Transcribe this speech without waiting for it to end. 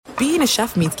being a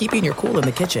chef means keeping your cool in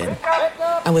the kitchen.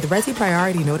 And with Resi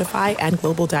Priority Notify and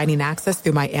Global Dining Access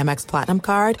through my Amex Platinum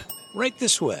card, right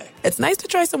this way. It's nice to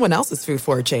try someone else's food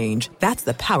for a change. That's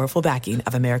the powerful backing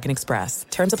of American Express.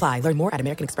 Terms apply. Learn more at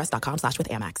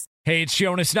americanexpress.com/withAmex. Hey, it's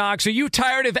Jonas Knox. Are you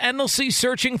tired of endlessly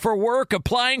searching for work,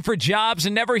 applying for jobs,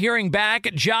 and never hearing back?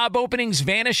 Job openings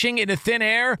vanishing into thin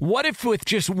air? What if with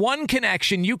just one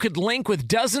connection, you could link with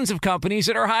dozens of companies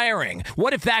that are hiring?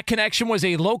 What if that connection was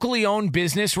a locally owned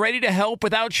business ready to help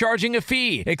without charging a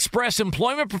fee? Express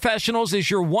Employment Professionals is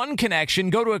your one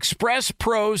connection. Go to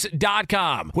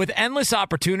expresspros.com. With endless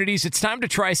opportunities, it's time to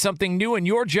try something new in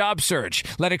your job search.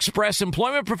 Let Express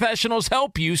Employment Professionals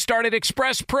help you. Start at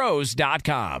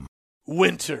expresspros.com.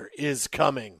 Winter is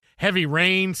coming. Heavy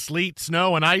rain, sleet,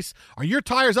 snow, and ice. Are your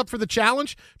tires up for the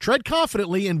challenge? Tread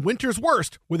confidently in winter's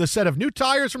worst with a set of new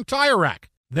tires from Tire Rack.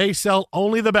 They sell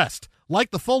only the best, like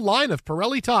the full line of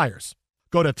Pirelli tires.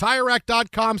 Go to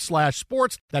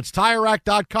TireRack.com/sports. That's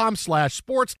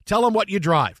TireRack.com/sports. Tell them what you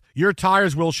drive. Your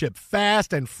tires will ship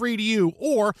fast and free to you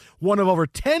or one of over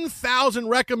 10,000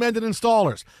 recommended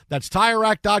installers. That's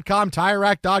TireRack.com,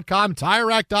 TireRack.com,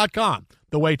 TireRack.com.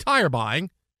 The way tire buying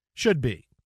should be.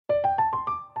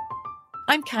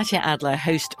 I'm Katya Adler,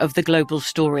 host of The Global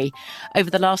Story. Over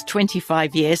the last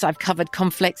 25 years, I've covered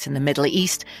conflicts in the Middle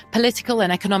East, political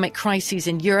and economic crises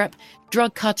in Europe,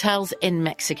 drug cartels in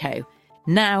Mexico.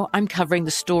 Now I'm covering the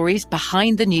stories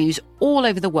behind the news all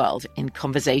over the world in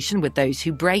conversation with those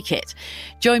who break it.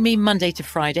 Join me Monday to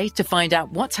Friday to find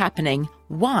out what's happening,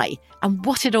 why, and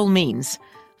what it all means.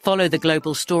 Follow The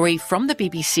Global Story from the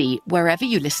BBC wherever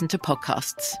you listen to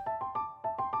podcasts.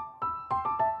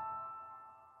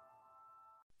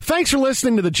 Thanks for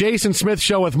listening to the Jason Smith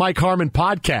Show with Mike Harmon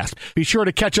podcast. Be sure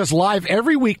to catch us live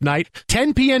every weeknight,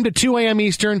 10 p.m. to 2 a.m.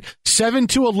 Eastern, 7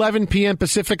 to 11 p.m.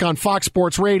 Pacific on Fox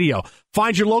Sports Radio.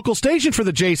 Find your local station for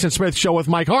the Jason Smith Show with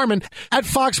Mike Harmon at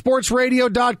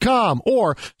foxsportsradio.com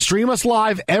or stream us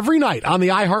live every night on the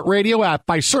iHeartRadio app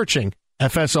by searching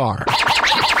FSR. Now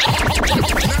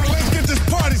let's get this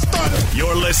party started.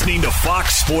 You're listening to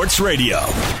Fox Sports Radio.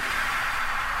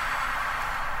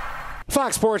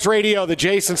 Fox Sports Radio, the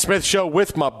Jason Smith Show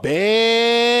with my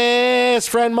best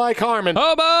friend Mike Harmon.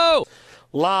 Hobo!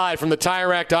 Live from the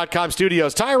TireRack.com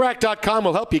studios. TireRack.com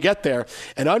will help you get there.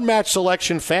 An unmatched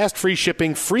selection, fast free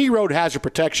shipping, free road hazard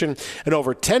protection, and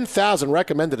over 10,000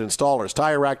 recommended installers.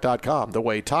 TireRack.com, the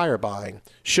way tire buying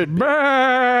should be.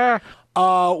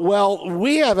 Well,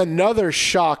 we have another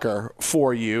shocker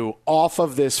for you off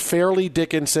of this Fairleigh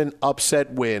Dickinson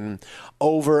upset win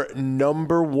over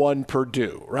number one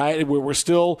Purdue, right? We're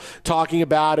still talking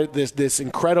about it, this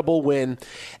incredible win.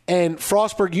 And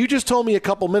Frostberg, you just told me a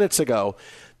couple minutes ago,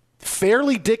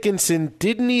 Fairleigh Dickinson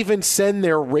didn't even send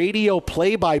their radio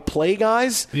play-by-play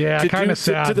guys to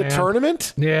the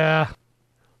tournament? Yeah.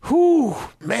 Whew,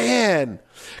 man.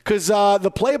 Because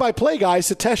the play-by-play guy,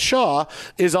 Satish Shah,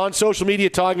 is on social media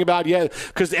talking about,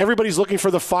 because everybody's looking for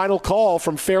the final call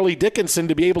from Fairleigh Dickinson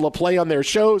to be able to play on their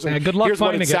shows. And good luck here's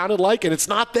what it finding sounded like, and it's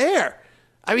not there.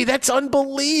 I mean, that's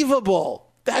unbelievable.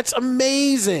 That's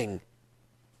amazing.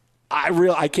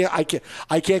 I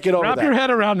can't get over that. Wrap your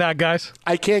head around that, guys.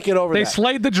 I can't get over that. They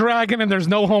slayed the dragon, and there's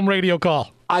no home radio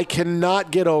call. I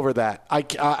cannot get over that.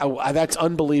 That's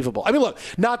unbelievable. I mean, look,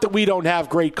 not that we don't have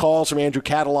great calls from Andrew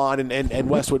Catalon and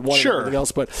Westwood One and everything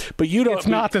else, but you don't. It's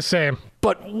not the same.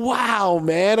 But wow,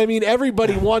 man! I mean,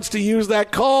 everybody wants to use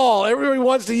that call. Everybody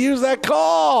wants to use that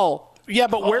call. Yeah,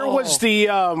 but where was the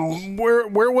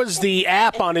where was the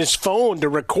app on his phone to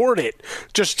record it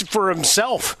just for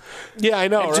himself? Yeah, I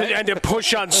know, and to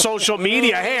push on social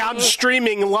media. Hey, I'm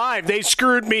streaming live. They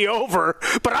screwed me over,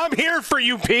 but I'm here for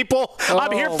you people.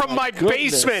 I'm here from my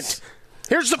basement.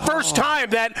 Here's the first time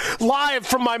that live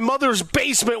from my mother's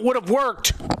basement would have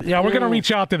worked. Yeah, we're going to reach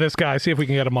out to this guy, see if we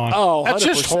can get him on. Oh, 100%. That's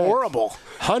just horrible.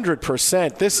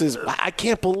 100%. I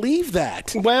can't believe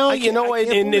that. Well,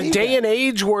 in a day and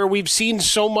age where we've seen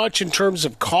so much in terms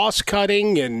of cost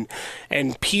cutting and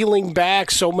peeling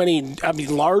back so many,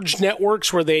 large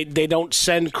networks where they don't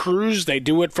send crews, they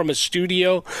do it from a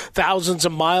studio thousands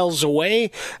of miles away.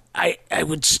 I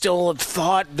would still have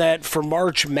thought that for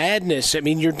March Madness,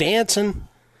 you're dancing.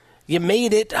 You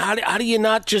made it. How do you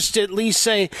not just at least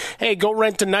say, hey, go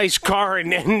rent a nice car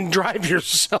and drive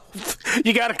yourself?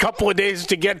 You got a couple of days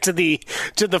to get to the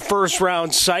first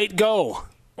round site. Go.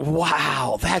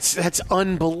 Wow, that's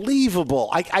unbelievable.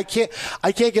 I can't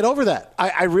get over that.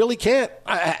 I really can't.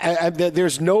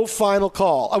 There's no final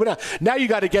call. Now you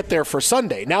got to get there for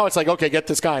Sunday. Now it's like, okay, get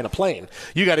this guy in a plane.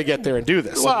 You got to get there and do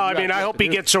this. Well, I hope he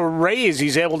gets a raise.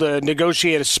 He's able to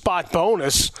negotiate a spot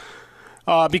bonus.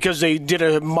 Because they did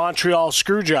a Montreal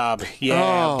screw job.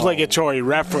 Yeah, obligatory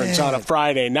reference on a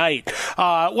Friday night.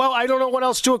 Well, I don't know what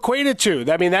else to equate it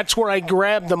to. I mean, that's where I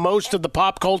grabbed the most of the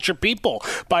pop culture people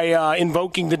by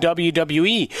invoking the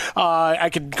WWE. I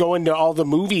could go into all the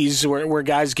movies where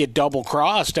guys get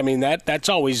double-crossed. I mean, that's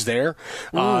always there.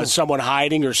 Someone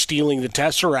hiding or stealing the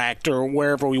Tesseract or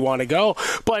wherever we want to go.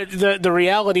 But the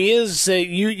reality is that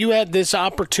you had this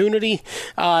opportunity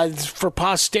for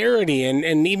posterity.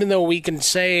 And even though we can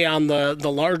say on the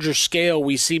larger scale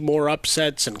we see more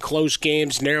upsets and close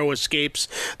games, narrow escapes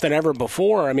than ever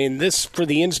before, I mean, this for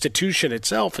the institution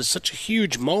itself is such a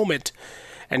huge moment,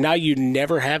 and now you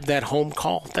never have that home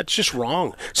call. That's just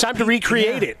wrong. It's time to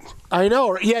recreate it. I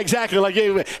know. Yeah, exactly. Like,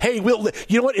 hey, you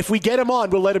know what? If we get him on,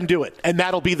 we'll let him do it, and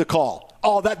that'll be the call.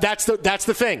 Oh, that's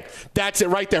the thing. That's it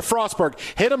right there. Frostberg,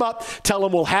 hit him up. Tell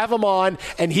him we'll have him on,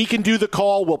 and he can do the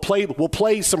call. We'll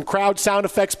play some crowd sound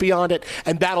effects beyond it,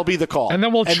 and that'll be the call. And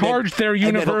then we'll charge their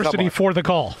university for the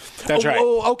call. That's right.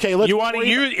 Oh, okay. You want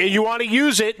to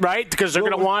use it, right? Because they're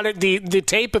going to want it, the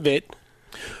tape of it.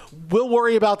 We'll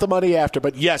worry about the money after,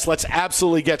 but yes, let's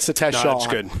absolutely get Satish Shaw. That's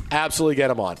good. Absolutely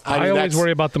get him on. I always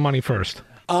worry about the money first.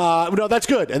 No, that's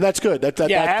good, and that's good.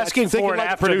 Asking for it like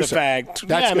after the fact.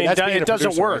 It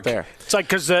doesn't work. Right, it's like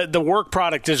because the work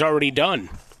product is already done.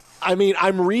 I mean,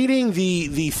 I'm reading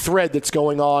the thread that's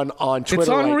going on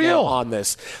Twitter right now on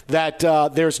this, that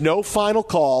there's no final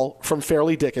call from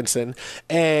Fairleigh Dickinson,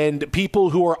 and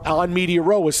people who are on Media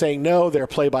Row was saying, no, their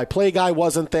play-by-play guy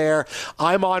wasn't there.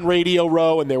 I'm on Radio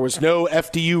Row, and there was no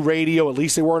FDU radio. At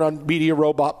least they weren't on Media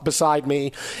Row beside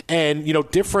me. And,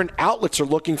 different outlets are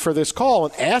looking for this call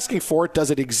and asking for it. Does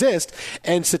it exist?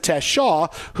 And Satish Shaw,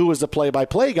 who was the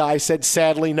play-by-play guy, said,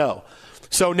 sadly, no.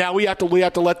 So now we have to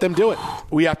let them do it.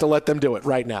 We have to let them do it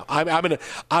right now. I'm gonna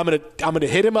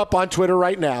hit him up on Twitter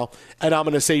right now, and I'm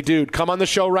gonna say, dude, come on the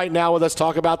show right now with us,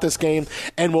 talk about this game,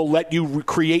 and we'll let you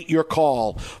recreate your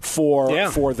call for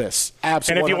this.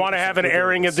 Absolutely. And if you want to have an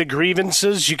airing of the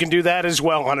grievances, you can do that as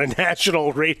well on a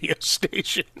national radio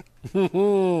station. Nationwide,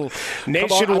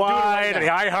 the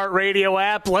iHeartRadio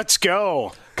app. Let's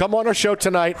go. Come on our show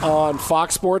tonight on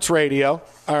Fox Sports Radio.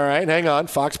 All right, hang on,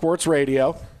 Fox Sports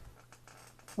Radio.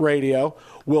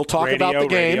 We'll talk about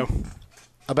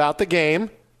the game,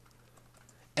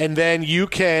 and then you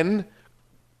can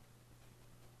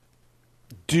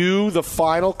do the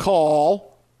final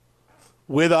call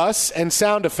with us and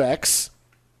sound effects,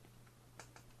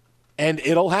 and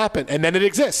it'll happen, and then it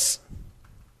exists.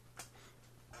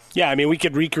 Yeah, I mean, we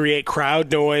could recreate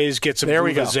crowd noise, get some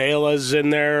vuvuzelas in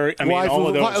there. I mean, all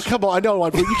of those. Come on, I know.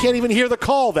 You can't even hear the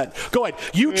call then. Go ahead.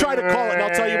 You try to call it, and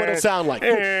I'll tell you what it'll sound like. No.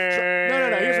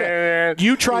 Here's what.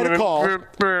 You try to call.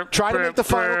 Try to make the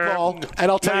final call, and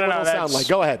I'll tell you what it'll sound like.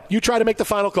 Go ahead. You try to make the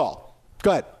final call.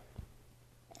 Go ahead.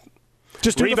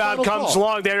 Just do rebound comes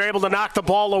along. They're able to knock the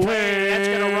ball away. That's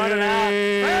going to run it out.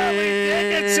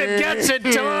 Fairleigh Dickinson gets it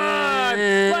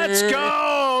done. Let's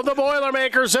go. The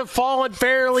Boilermakers have fallen.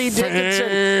 Fairleigh Dickinson,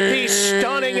 the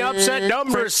stunning upset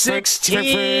number 16,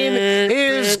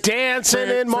 is dancing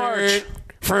in March.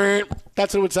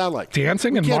 That's what it would sound like.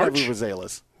 Dancing in March?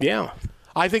 Yeah.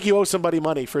 I think you owe somebody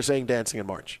money for saying dancing in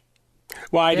March.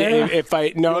 Well, if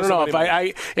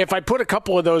I put a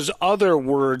couple of those other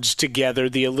words together,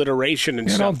 the alliteration and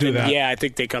stuff, don't do that. Yeah, I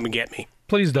think they come and get me.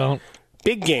 Please don't.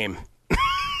 Big game.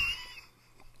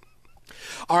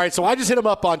 All right, so I just hit him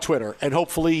up on Twitter, and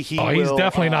hopefully he will. He's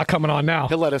definitely not coming on now.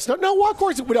 He'll let us know. No, of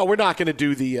course, no, we're not going to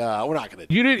do the. We're not going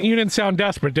to. You didn't sound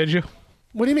desperate, did you?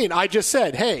 What do you mean? I just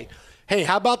said, hey,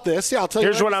 how about this? Yeah, I'll tell you.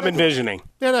 Here's what I'm envisioning.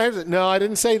 No, I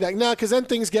didn't say that. No, because then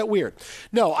things get weird.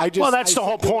 No, I just. Well, that's the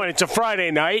whole point. It's a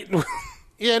Friday night.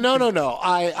 Yeah, no.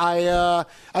 I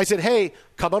said, hey,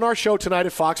 come on our show tonight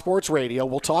at Fox Sports Radio.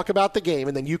 We'll talk about the game,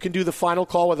 and then you can do the final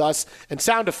call with us and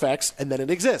sound effects, and then it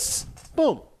exists.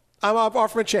 Boom. I'm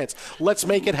offering a chance. Let's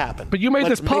make it happen. But you made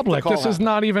this public. This is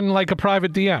not even like a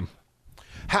private DM.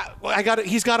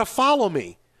 He's got to follow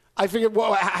me. I figured,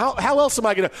 well, how else am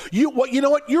I going to? You know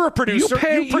what? You're a producer.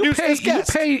 You produce this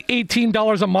guest. You pay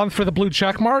 $18 a month for the blue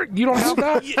check mark. You don't have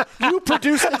that. You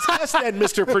produce this guest, then,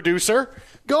 Mr. Producer.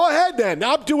 Go ahead, then.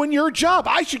 I'm doing your job.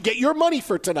 I should get your money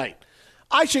for tonight.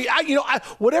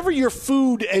 Whatever your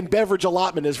food and beverage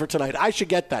allotment is for tonight, I should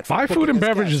get that. My food and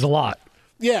beverage is a lot.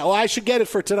 Yeah, well, I should get it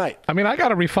for tonight. I mean, I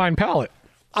got a refined palate.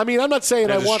 I mean, I'm not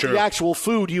saying I want the actual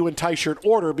food you and Ty-Shirt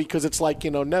order because it's like,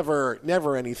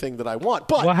 never anything that I want.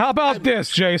 But well, how about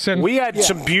this, Jason? We had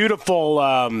some beautiful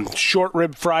short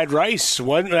rib fried rice.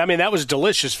 That was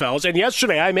delicious, fellas. And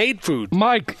yesterday I made food.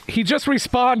 Mike, he just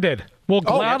responded. We'll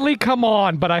gladly come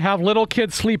on, but I have little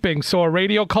kids sleeping, so a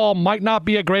radio call might not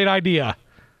be a great idea.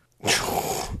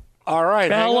 All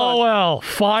right. LOL.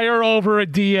 Fire over a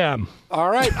DM. All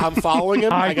right. I'm following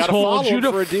him. I got to follow him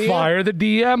for a DM. Fire the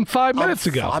DM 5 minutes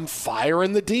ago. I'm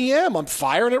firing the DM. I'm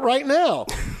firing it right now.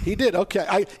 He did.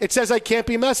 Okay. It says I can't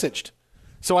be messaged.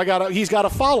 So he's got to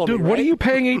follow me. Dude, what are you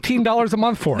paying $18 a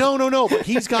month for? No. But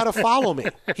he's got to follow me.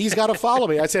 He's got to follow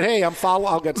me. I said, hey,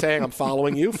 I'll get saying I'm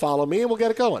following you. Follow me, and we'll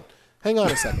get it going. Hang on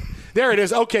a second. There it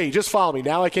is. Okay, just follow me.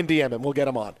 Now I can DM him. We'll get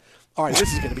him on. All right,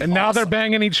 this is going to be and awesome. now they're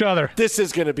banging each other. This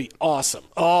is going to be awesome.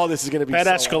 Oh, this is going to be that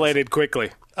so escalated awesome.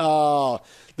 quickly. Oh,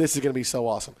 this is going to be so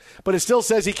awesome. But it still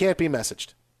says he can't be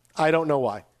messaged. I don't know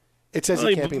why. It says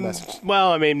he can't be messaged.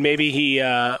 Well, I mean, maybe he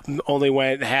only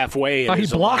went halfway. He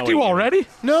blocked you already?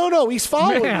 No, he's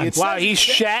following me. Wow, he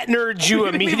Shatnered you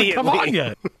immediately. Come on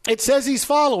yet. It says he's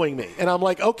following me. And I'm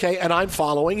like, okay, and I'm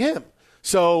following him.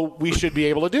 So we should be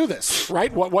able to do this,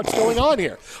 right? What's going on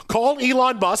here? Call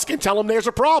Elon Musk and tell him there's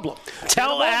a problem.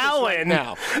 Tell Alan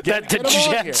now that the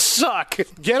Jets suck.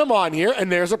 Get him on here,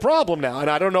 and there's a problem now, and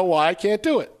I don't know why I can't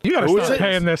do it. You got to start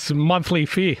paying this monthly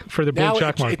fee for the blue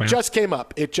checkmark, man. It just came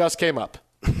up. It just came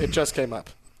up.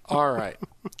 All right.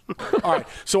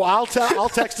 So I'll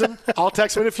text him. I'll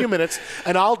text him in a few minutes,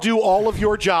 and I'll do all of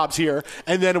your jobs here,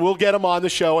 and then we'll get him on the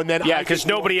show. And then because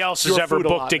nobody else has ever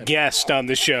booked a guest on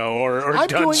the show or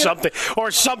done something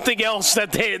or something else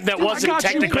that wasn't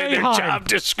technically their job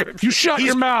description. You shut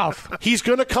your mouth. He's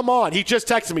going to come on. He just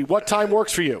texted me. What time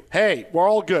works for you? Hey, we're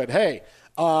all good. Hey,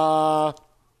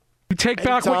 you take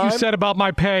back what you said about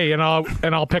my pay, and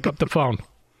I'll pick up the phone.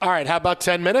 All right. How about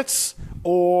 10 minutes?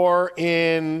 Or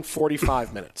in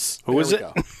 45 minutes. Who is it?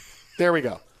 There we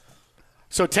go.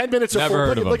 So 10 minutes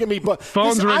or look at me. But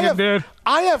phone's ringing, dude.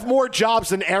 I have more jobs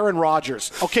than Aaron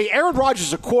Rodgers. Okay, Aaron Rodgers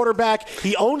is a quarterback.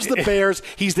 He owns the Bears.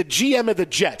 He's the GM of the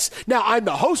Jets. Now, I'm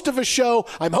the host of a show.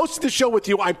 I'm hosting the show with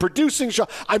you. I'm producing a show.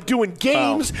 I'm doing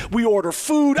games. Wow. We order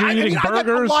food. You're eating burgers. I got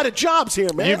a lot of jobs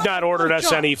here, man. You've not ordered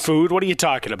us any food. What are you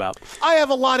talking about? I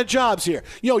have a lot of jobs here.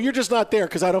 You're just not there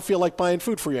because I don't feel like buying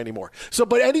food for you anymore. So,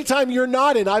 but anytime you're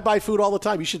not in, I buy food all the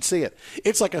time. You should see it.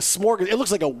 It's like a smorgasbord. It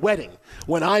looks like a wedding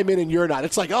when I'm in and you're not.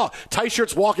 It's like,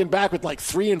 T-shirt's walking back with like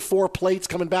 3 and 4 plates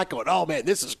coming back going, oh, man,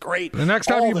 this is great. The next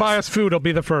time you buy us food, it'll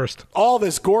be the first. All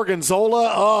this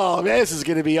gorgonzola. Oh, man, this is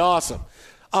going to be awesome.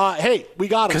 Hey, we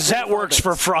got him. Because that works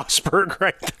for Frostberg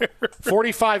right there.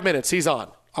 45 minutes. He's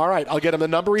on. All right, I'll get him the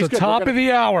number. He's good. Top of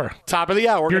the hour. Top of the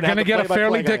hour. You're going to get a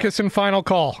Fairleigh Dickinson final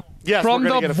call. Yes, from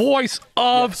the voice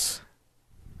of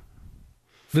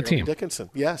the team.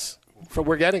 Dickinson, yes.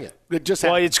 We're getting it. It just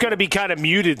happened. It's going to be kind of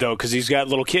muted, though, because he's got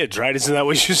little kids, right? Isn't that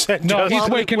what you said? No, he's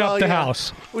waking up the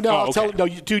house. No, I'll tell him. No,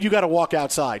 dude, you got to walk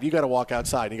outside. You got to walk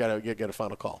outside. You got to get a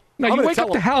final call. No, you wake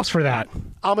up the house for that.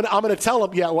 I'm gonna tell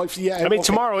him. Yeah. I mean,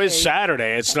 tomorrow is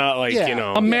Saturday. It's not like,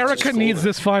 America needs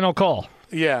this final call.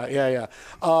 Yeah.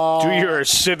 Do your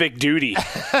civic duty. Do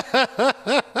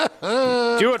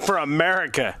it for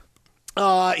America.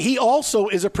 He also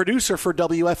is a producer for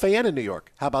WFAN in New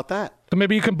York. How about that? So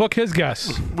maybe you can book his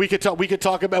guests. We could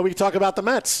talk about the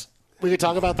Mets. We could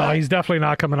talk about that. Oh, he's definitely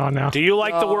not coming on now. Do you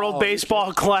like the World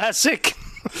Baseball Classic?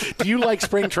 Do you like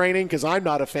spring training? Because I'm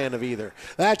not a fan of either.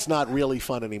 That's not really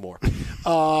fun anymore.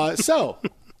 So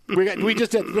we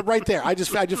just did right there. I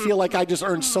just feel like I just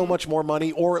earned so much more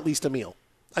money, or at least a meal.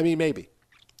 I mean, maybe.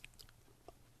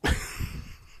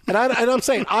 And I'm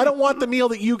saying, I don't want the meal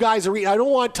that you guys are eating. I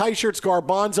don't want T-shirts,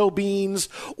 garbanzo beans,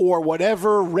 or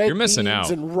whatever red beans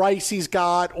and rice he's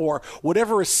got, or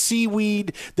whatever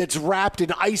seaweed that's wrapped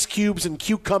in ice cubes and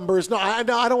cucumbers. No, I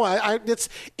don't want.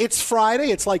 It's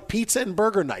Friday. It's like pizza and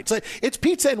burger night. It's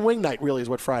pizza and wing night, really, is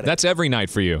what Friday. That's every night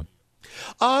for you.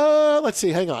 Let's see.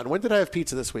 Hang on. When did I have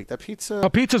pizza this week?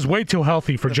 Pizza's way too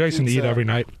healthy for Jason to eat every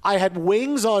night. I had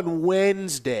wings on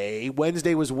Wednesday.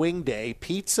 Wednesday was wing day.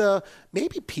 Pizza,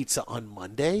 maybe pizza on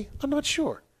Monday. I'm not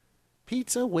sure.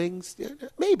 Pizza, wings,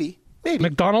 maybe.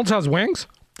 McDonald's has wings?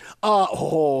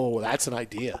 That's an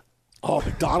idea. Oh,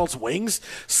 McDonald's wings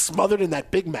smothered in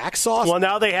that Big Mac sauce? Well,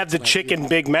 now they have the chicken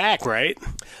Big Mac, right?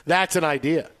 That's an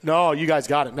idea. No, you guys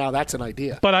got it. Now that's an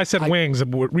idea. But I said wings,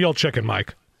 real chicken,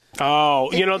 Mike. Oh,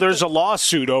 there's a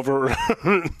lawsuit over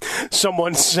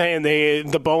someone saying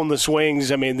the boneless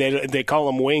wings. I mean, they call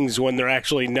them wings when they're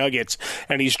actually nuggets,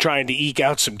 and he's trying to eke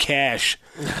out some cash.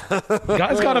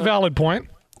 Guy's got a valid point.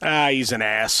 He's an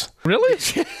ass. Really?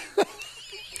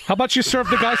 How about you serve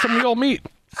the guy some real meat?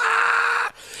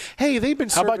 Hey, they've been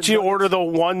serving. How about you order the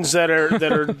ones that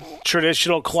are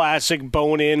traditional classic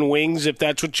bone-in wings if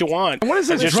that's what you want? What is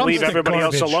this just leave everybody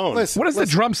garbage? Else alone. What is the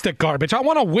drumstick garbage? I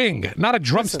want a wing, not a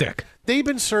drumstick. They've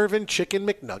been serving chicken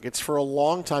McNuggets for a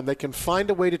long time. They can find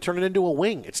a way to turn it into a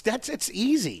wing. It's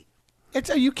easy.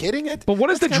 Are you kidding? But what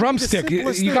is the drumstick?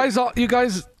 You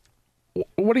guys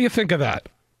What do you think of that?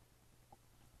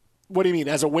 What do you mean?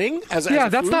 As a wing? As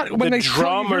that's food? not when the they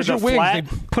drum or the wings, flat?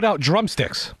 they put out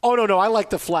drumsticks. Oh no, I like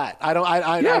the flat. I don't.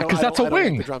 because that's a I don't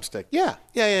wing. like the drumstick. Yeah.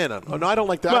 No, I don't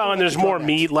like that. Well, and there's more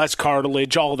meat, less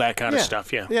cartilage, all that kind of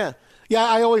stuff. Yeah.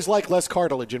 I always like less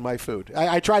cartilage in my food.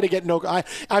 I try to get no.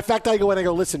 In fact, I go in and I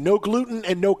go, listen, no gluten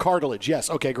and no cartilage. Yes,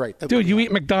 okay, great. Dude, you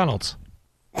eat McDonald's.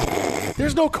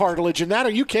 There's no cartilage in that. Are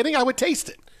you kidding? I would taste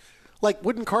it. Like,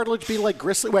 wouldn't cartilage be like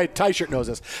grisly? Wait, Ty-Shirt knows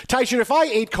this. Ty-Shirt, if I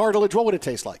ate cartilage, what would it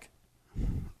taste like?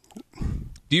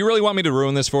 Do you really want me to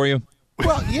ruin this for you?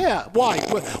 Well, yeah. Why?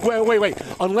 Wait.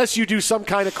 Unless you do some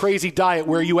kind of crazy diet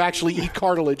where you actually eat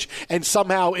cartilage and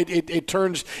somehow it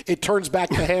turns back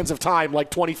the hands of time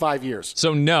like 25 years.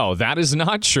 So, no, that is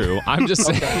not true. I'm just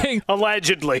saying.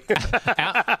 Allegedly.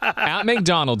 At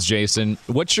McDonald's, Jason,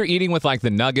 what you're eating with like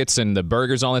the nuggets and the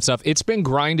burgers, all that stuff, it's been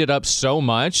grinded up so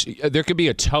much, there could be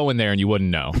a toe in there and you wouldn't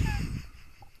know.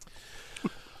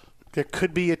 There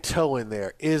could be a toe in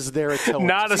there. Is there a toe?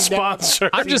 Not a sponsor.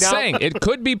 I'm just saying, it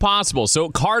could be possible. So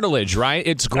cartilage, right?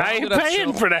 It's I ain't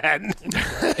paying for that.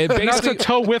 That's a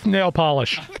toe with nail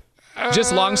polish.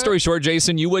 Just long story short,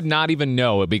 Jason, you would not even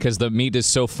know it because the meat is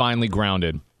so finely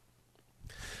grounded.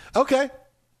 Okay.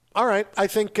 All right. I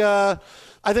think I've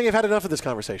had enough of this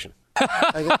conversation.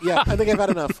 I think I've had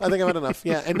enough.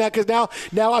 Yeah, and because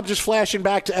now I'm just flashing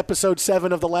back to episode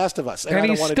 7 of The Last of Us, and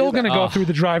he's still going to go through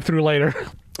the drive-thru later.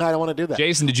 I don't want to do that.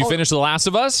 Jason, did you finish The Last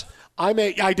of Us? I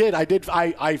did.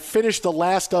 I finished The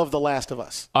Last of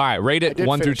Us. All right, rate it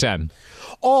 1 through 10.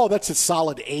 Oh, that's a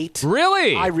solid 8.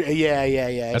 Really?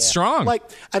 Yeah. That's strong.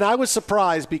 And I was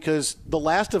surprised because The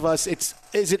Last of Us,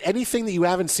 is it anything that you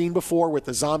haven't seen before with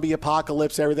the zombie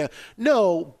apocalypse, everything?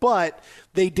 No, but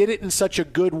they did it in such a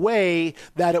good way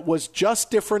that it was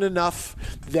just different enough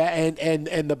that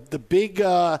and the big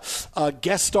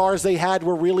guest stars they had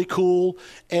were really cool,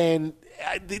 and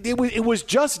it was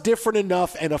just different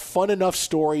enough and a fun enough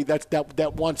story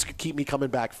that wants to keep me coming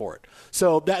back for it.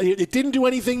 So that it didn't do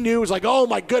anything new. It was like, oh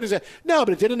my goodness, no,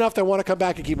 but it did enough that I want to come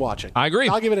back and keep watching. I agree.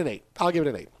 I'll give it an 8.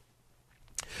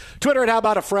 Twitter at How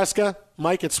About a Fresca,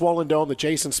 Mike at Swollen Dome, the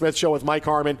Jason Smith Show with Mike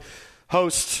Harmon,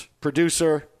 host,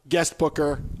 producer, guest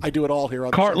booker. I do it all here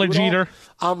on Cartilage eater.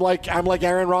 I'm like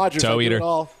Aaron Rodgers. Toe eater. Do it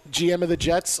all. GM of the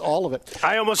Jets, all of it.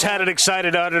 I almost had an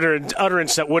excited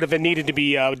utterance that would have needed to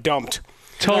be dumped.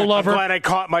 Toe lover. I'm glad I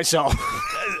caught myself.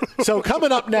 So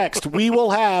coming up next, we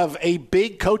will have a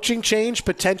big coaching change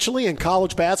potentially in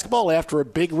college basketball after a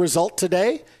big result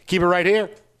today. Keep it right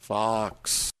here.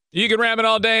 Fox. You can ram it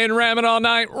all day and ram it all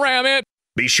night. Ram it.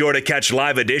 Be sure to catch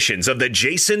live editions of The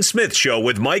Jason Smith Show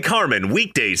with Mike Harmon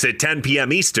weekdays at 10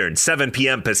 p.m. Eastern, 7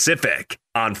 p.m. Pacific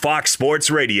on Fox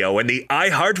Sports Radio and the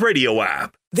iHeartRadio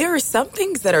app. There are some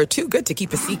things that are too good to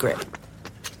keep a secret.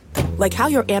 Like how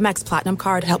your Amex Platinum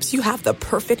card helps you have the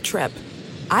perfect trip.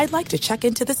 I'd like to check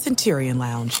into the Centurion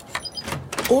Lounge.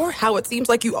 Or how it seems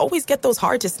like you always get those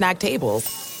hard-to-snag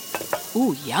tables.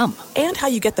 Ooh, yum. And how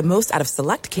you get the most out of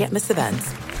select can't-miss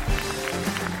events.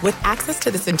 With access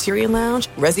to the Centurion Lounge,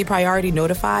 Resi Priority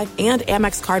Notified, and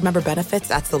Amex card member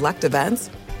benefits at select events,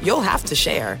 you'll have to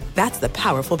share. That's the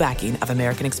powerful backing of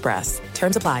American Express.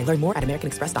 Terms apply. Learn more at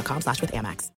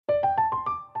americanexpress.com/withAmex.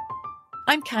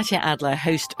 I'm Katya Adler,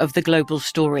 host of The Global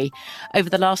Story. Over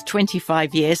the last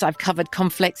 25 years, I've covered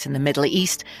conflicts in the Middle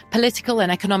East, political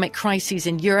and economic crises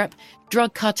in Europe,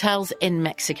 drug cartels in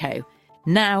Mexico.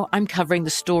 Now I'm covering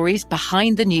the stories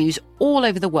behind the news all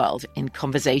over the world in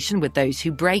conversation with those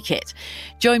who break it.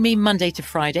 Join me Monday to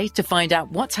Friday to find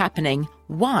out what's happening,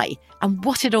 why, and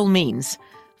what it all means.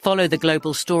 Follow The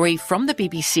Global Story from the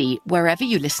BBC wherever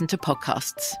you listen to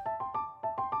podcasts.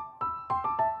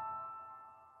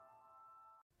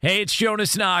 Hey, it's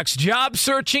Jonas Knox. Job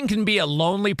searching can be a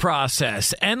lonely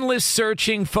process. Endless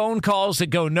searching, phone calls that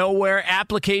go nowhere,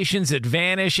 applications that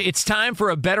vanish. It's time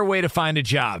for a better way to find a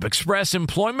job. Express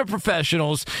Employment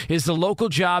Professionals is the local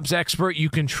jobs expert you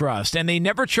can trust, and they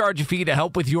never charge a fee to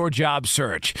help with your job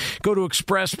search. Go to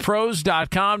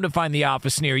expresspros.com to find the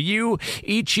office near you.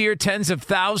 Each year, tens of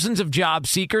thousands of job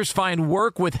seekers find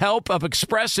work with help of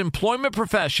Express Employment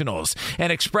Professionals,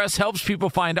 and Express helps people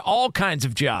find all kinds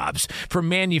of jobs, from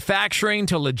manufacturing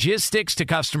to logistics to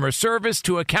customer service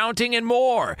to accounting and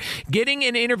more. Getting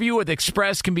an interview with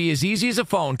Express can be as easy as a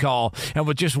phone call, and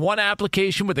with just one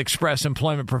application with Express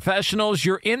Employment Professionals,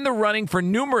 you're in the running for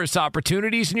numerous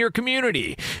opportunities in your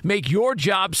community. Make your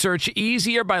job search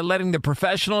easier by letting the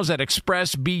professionals at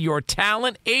Express be your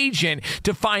talent agent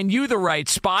to find you the right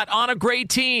spot on a great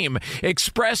team.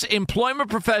 Express Employment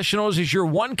Professionals is your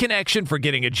one connection for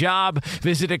getting a job.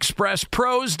 Visit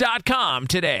expresspros.com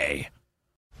today.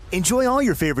 Enjoy all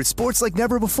your favorite sports like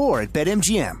never before at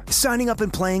BetMGM. Signing up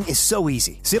and playing is so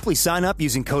easy. Simply sign up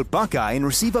using code Buckeye and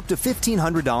receive up to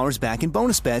 $1,500 back in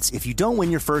bonus bets if you don't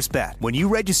win your first bet. When you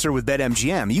register with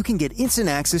BetMGM, you can get instant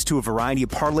access to a variety of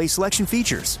parlay selection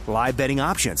features, live betting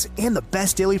options, and the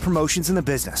best daily promotions in the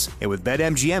business. And with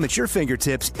BetMGM at your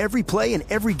fingertips, every play and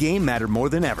every game matter more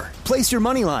than ever. Place your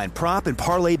moneyline, prop, and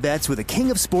parlay bets with the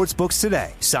king of sportsbooks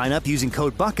today. Sign up using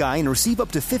code Buckeye and receive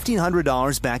up to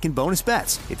 $1,500 back in bonus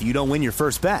bets if you don't win your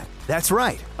first bet. That's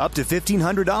right, up to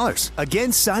 $1,500.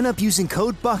 Again, sign up using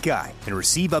code Buckeye and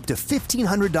receive up to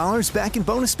 $1,500 back in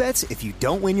bonus bets if you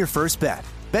don't win your first bet.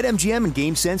 BetMGM and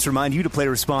GameSense remind you to play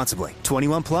responsibly.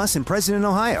 21 plus and present in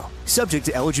Ohio. Subject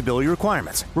to eligibility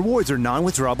requirements. Rewards are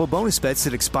non-withdrawable bonus bets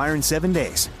that expire in 7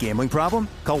 days. Gambling problem?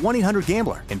 Call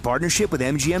 1-800-GAMBLER in partnership with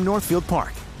MGM Northfield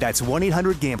Park. That's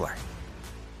 1-800-GAMBLER.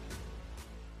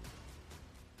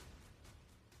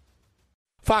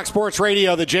 Fox Sports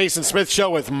Radio, the Jason Smith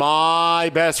Show with my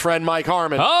best friend Mike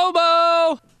Harmon.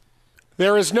 Hobo!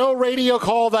 There is no radio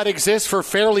call that exists for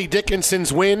Fairleigh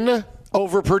Dickinson's win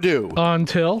over Purdue.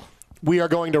 Until? We are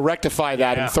going to rectify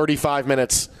that in 35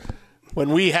 minutes when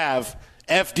we have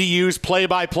FDU's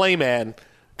play-by-play man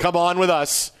come on with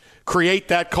us, create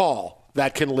that call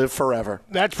that can live forever.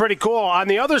 That's pretty cool. On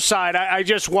the other side, I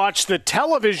just watched the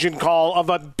television call of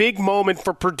a big moment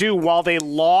for Purdue while they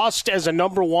lost as a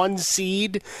number 1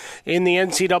 seed in the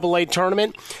NCAA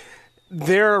tournament.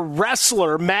 Their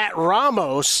wrestler, Matt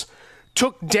Ramos,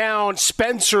 took down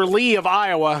Spencer Lee of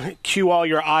Iowa. Cue all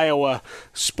your Iowa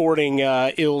sporting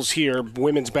ills here,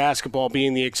 women's basketball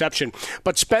being the exception.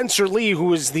 But Spencer Lee,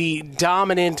 who is the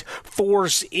dominant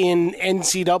force in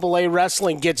NCAA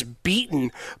wrestling, gets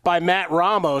beaten by Matt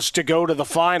Ramos to go to the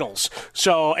finals.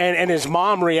 So, and his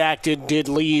mom did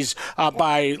Lee's,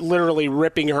 by literally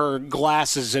ripping her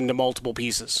glasses into multiple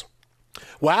pieces.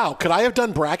 Wow. Could I have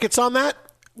done brackets on that?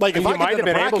 Like, if I might have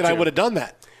been able to, I would have done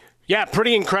that. Yeah,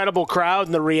 pretty incredible crowd,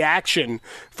 and the reaction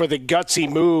for the gutsy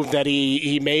move that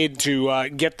he made to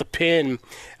get the pin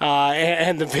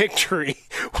and the victory.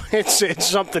 It's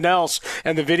something else.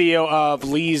 And the video of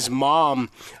Lee's mom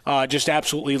just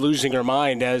absolutely losing her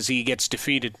mind as he gets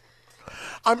defeated.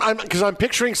 Because I'm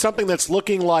picturing something that's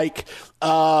looking like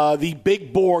the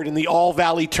big board in the All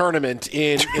Valley tournament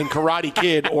in Karate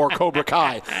Kid or Cobra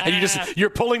Kai, and you're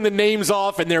pulling the names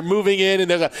off and they're moving in, and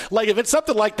there's if it's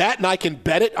something like that and I can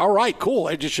bet it, all right, cool.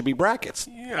 It just should be brackets.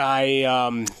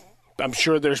 I'm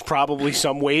sure there's probably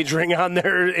some wagering on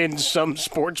there in some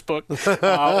sports book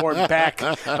or back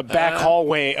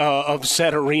hallway of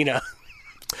said arena.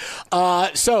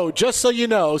 So, just so you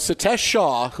know, Satish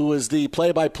Shah, who is the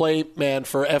play-by-play man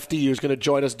for FDU, is going to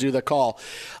join us to do the call.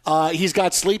 He's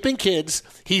got sleeping kids.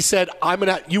 He said,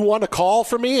 you want a call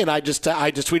for me? And I just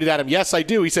tweeted at him, yes, I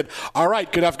do. He said, all right,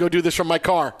 good enough to go do this from my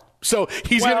car. So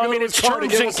he's going to go to his car to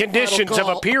give us conditions of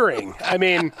appearing. I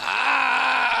mean...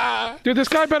 Dude, this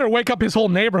guy better wake up his whole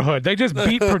neighborhood. They just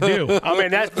beat Purdue. I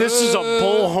mean, this is a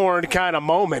bullhorn kind of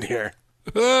moment here.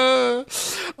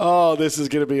 Oh, this is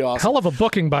going to be awesome. Hell of a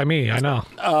booking by me, I know.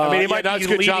 He might be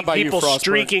leading people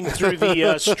streaking through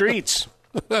the streets.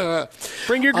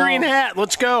 Bring your green hat.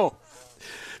 Let's go.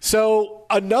 So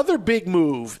another big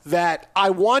move that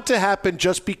I want to happen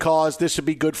just because this would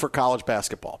be good for college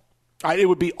basketball. It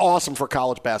would be awesome for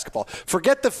college basketball.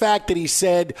 Forget the fact that he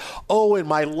said, in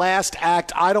my last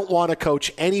act, I don't want to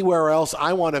coach anywhere else.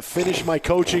 I want to finish my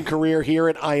coaching career here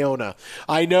at Iona.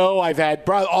 I know I've had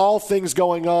all things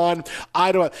going on.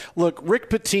 Look,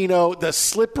 Rick Pitino, the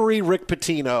slippery Rick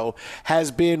Pitino, has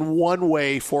been one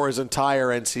way for his entire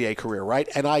NCAA career, right?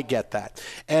 And I get that.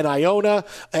 And Iona,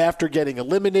 after getting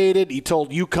eliminated, he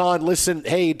told UConn, listen,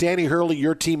 hey, Danny Hurley,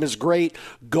 your team is great.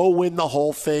 Go win the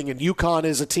whole thing. And UConn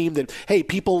is a team that, hey,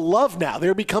 people love now.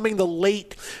 They're becoming the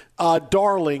late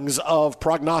darlings of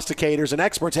prognosticators and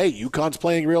experts. Hey, UConn's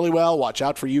playing really well. Watch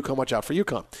out for UConn. Watch out for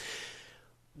UConn.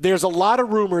 There's a lot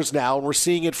of rumors now, and we're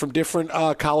seeing it from different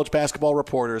college basketball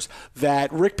reporters,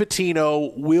 that Rick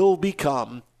Pitino will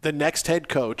become the next head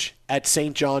coach at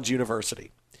St. John's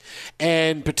University.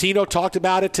 And Pitino talked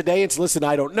about it today and said, listen,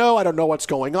 I don't know what's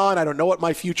going on. I don't know what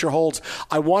my future holds.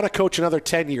 I want to coach another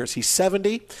 10 years. He's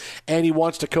 70, and he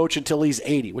wants to coach until he's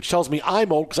 80, which tells me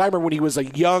I'm old because I remember when he was a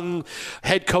young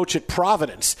head coach at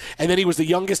Providence, and then he was the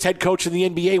youngest head coach in the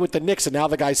NBA with the Knicks, and now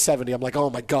the guy's 70. I'm like, oh,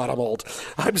 my God, I'm old.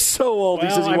 I'm so old. Well,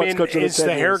 he says he wants to coach another 10 years. Is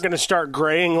the hair going to start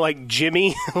graying like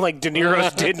Jimmy, like De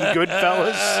Niro's did in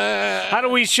Goodfellas? How do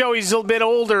we show he's a bit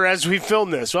older as we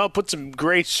film this? Well, put some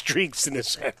gray streaks in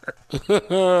his hair.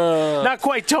 Not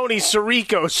quite Tony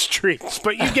Sirico streaks,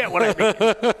 but you get what I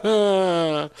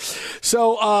mean.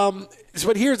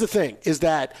 But here's the thing, is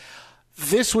that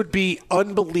This would be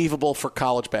unbelievable for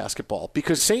college basketball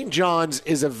because St. John's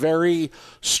is a very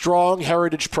strong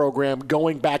heritage program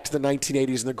going back to the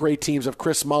 1980s and the great teams of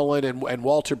Chris Mullin and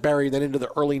Walter Berry, then into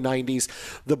the early 90s,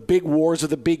 the big wars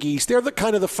of the Big East. They're the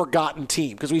kind of the forgotten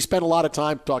team because we spent a lot of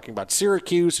time talking about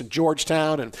Syracuse and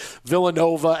Georgetown and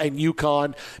Villanova and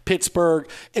UConn, Pittsburgh.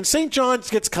 And St. John's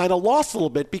gets kind of lost a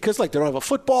little bit because they don't have a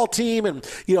football team and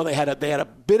they had a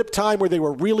bit of time where they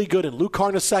were really good, and Lou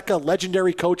Carnesecca,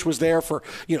 legendary coach, was there for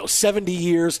 70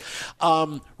 years.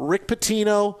 Rick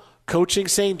Pitino coaching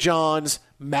St. John's,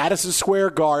 Madison Square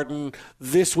Garden.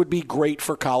 This would be great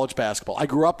for college basketball. I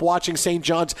grew up watching St.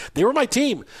 John's. They were my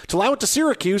team. Till I went to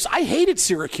Syracuse, I hated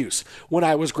Syracuse when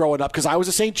I was growing up because I was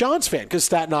a St. John's fan. Because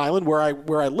Staten Island, where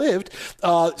I lived,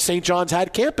 St. John's had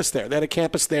a campus there. They had a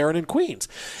campus there and in Queens.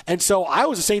 And so I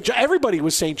was a St. John. Everybody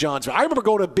was St. John's. I remember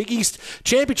going to a Big East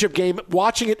championship game,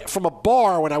 watching it from a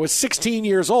bar when I was 16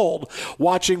 years old,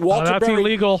 watching Walter Berry. That's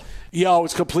illegal. Yo,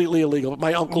 it's completely illegal. But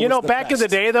my uncle was the back best. in the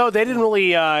day, though, they didn't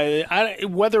really,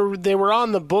 whether they were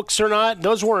on the books or not,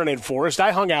 those weren't enforced.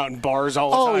 I hung out in bars all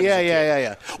the time. Oh,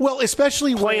 yeah. Well,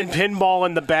 especially playing pinball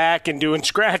in the back and doing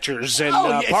scratchers and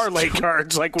parlay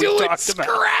cards like we talked about.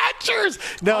 Scratchers!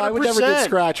 No, 100%. I would never did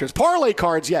scratchers. Parlay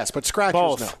cards, yes, but scratchers,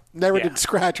 both. No. Never did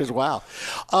scratchers, wow.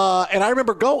 And I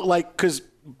remember going, because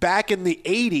back in the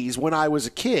 80s when I was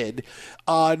a kid,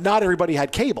 not everybody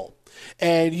had cable.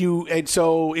 And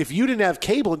so if you didn't have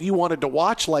cable and you wanted to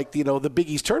watch the Big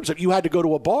East tournament, you had to go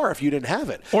to a bar if you didn't have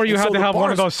it. Or you had to have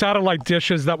one of those satellite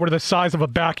dishes that were the size of a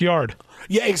backyard.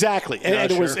 Yeah, exactly.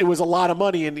 And it was a lot of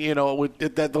money, and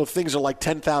those things are like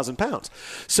 10,000 pounds.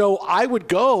 So I would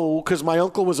go because my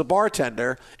uncle was a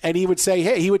bartender, and he would say,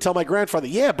 "Hey," he would tell my grandfather,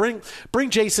 "Yeah, bring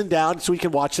Jason down so we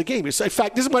can watch the game." In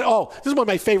fact, this is one of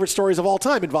my favorite stories of all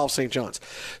time involves St. John's.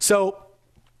 So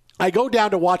I go down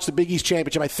to watch the Big East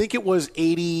Championship. I think it was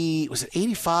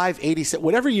 85, 86,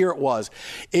 whatever year it was.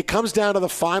 It comes down to the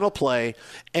final play,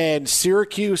 and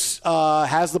Syracuse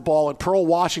has the ball, and Pearl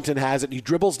Washington has it. He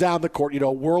dribbles down the court,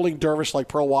 whirling dervish like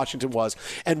Pearl Washington was.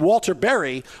 And Walter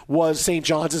Berry was St.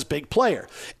 John's big player.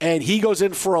 And he goes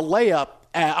in for a layup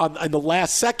in the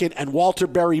last second, and Walter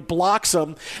Berry blocks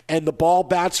him, and the ball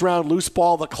bounces around, loose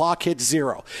ball, the clock hits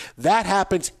 0. That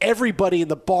happens, everybody in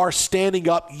the bar standing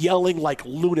up, yelling like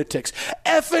lunatics.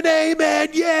 F&A, man,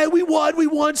 yeah, we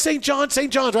won, St. John's,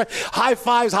 right? High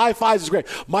fives is great.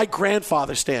 My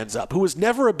grandfather stands up, who was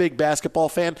never a big basketball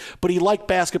fan, but he liked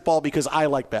basketball because I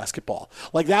like basketball.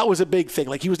 That was a big thing.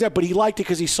 He was there, but he liked it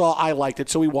because he saw I liked it,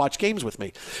 so he watched games with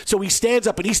me. So he stands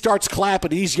up, and he starts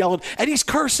clapping, and he's yelling, and he's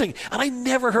cursing, and I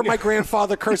never heard my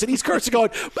grandfather curse, and he's cursing, going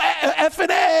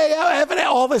F&A,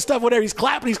 all this stuff, whatever. He's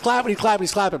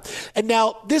clapping. And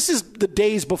now this is the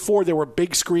days before there were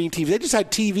big screen TVs. They just had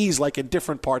TVs in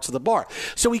different parts of the bar.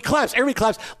 So he claps. Everybody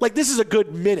claps. This is a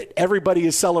good minute. Everybody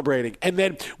is celebrating. And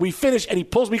then we finish, and he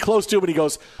pulls me close to him, and he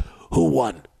goes, "Who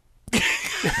won?"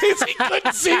 He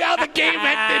couldn't see how the game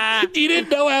ended. He didn't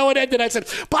know how it ended. I said,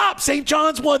 "Pop, St.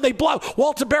 John's won. They blocked.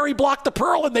 Walter Berry blocked the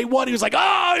Pearl, and they won." He was like,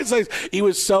 "Oh!" He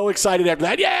was so excited after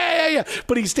that. Yeah.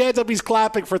 But he stands up, he's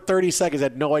clapping for 30 seconds.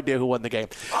 Had no idea who won the game.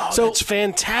 Oh, so it's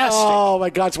fantastic. Oh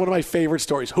my God, it's one of my favorite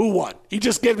stories. Who won? He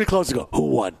just gets me close and go, "Who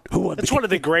won? Who won?" It's one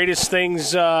of the greatest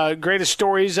things, greatest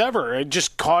stories ever. It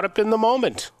just caught up in the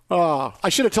moment. Oh, I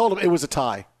should have told him it was a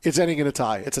tie. It's ending in a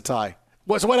tie. It's a tie.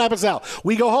 So what happens now?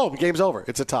 We go home. Game's over.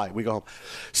 It's a tie. We go home.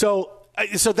 So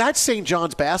that's St.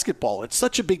 John's basketball. It's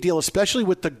such a big deal, especially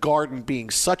with the Garden being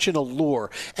such an allure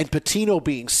and Pitino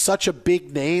being such a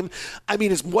big name. I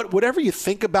mean, whatever you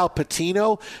think about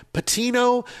Pitino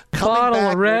coming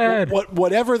back, red.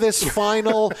 Whatever this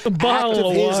final act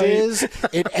of his is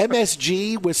in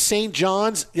MSG with St.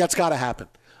 John's, that's got to happen.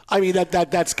 I mean,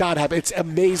 that's got to happen. It's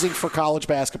amazing for college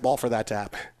basketball for that to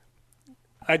happen.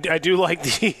 I do like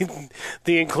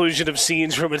the inclusion of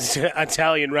scenes from an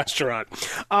Italian restaurant.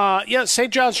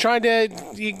 St. John's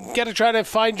you got to try to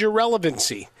find your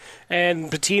relevancy. And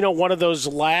Pitino, one of those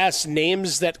last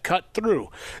names that cut through.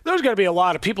 There's going to be a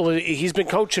lot of people. He's been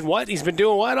coaching what? He's been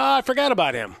doing what? I forgot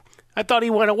about him. I thought he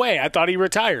went away. I thought he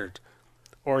retired.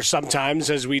 Or sometimes,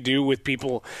 as we do with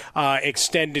people,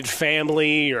 extended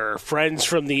family or friends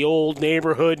from the old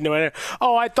neighborhood.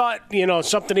 I thought,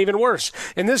 something even worse.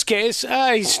 In this case,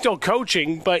 he's still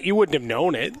coaching, but you wouldn't have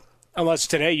known it unless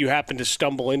today you happened to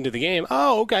stumble into the game.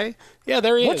 Oh, okay. Yeah,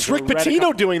 there he What's is. What's Rick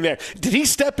Pitino doing there? Did he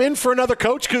step in for another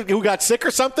coach who got sick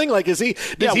or something? Why is he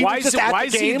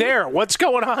there? What's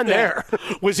going on there?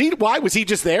 Why was he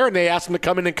just there and they asked him to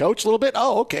come in and coach a little bit?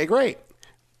 Oh, okay, great.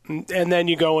 And then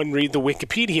you go and read the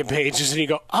Wikipedia pages and you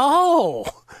go, oh,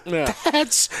 Yeah.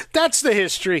 That's the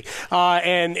history.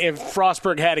 And if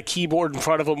Frostberg had a keyboard in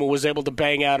front of him and was able to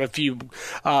bang out a few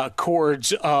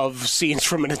chords of scenes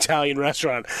from an Italian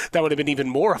restaurant, that would have been even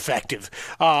more effective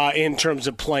in terms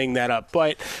of playing that up.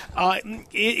 But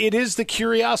it is the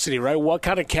curiosity, right? What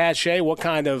kind of cachet, what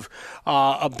kind of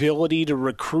ability to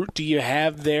recruit do you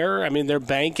have there? I mean, they're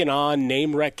banking on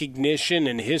name recognition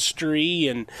and history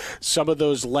and some of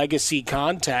those legacy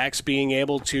contacts being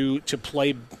able to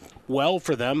play well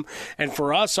for them, and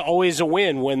for us, always a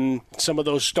win when some of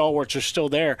those stalwarts are still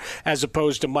there, as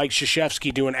opposed to Mike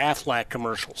Krzyzewski doing Aflac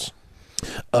commercials.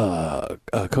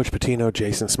 Coach Pitino,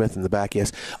 Jason Smith in the back,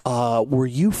 yes. Were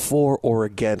you for or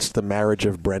against the marriage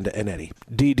of Brenda and Eddie?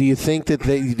 Do you think that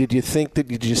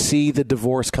did you see the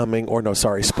divorce coming? Or no,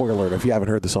 sorry, spoiler alert if you haven't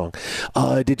heard the song.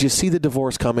 Did you see the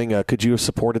divorce coming? Could you have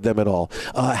supported them at all?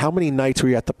 How many nights were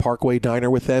you at the Parkway Diner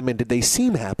with them, and did they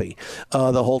seem happy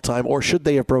the whole time, or should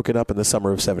they have broken up in the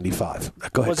summer of '75?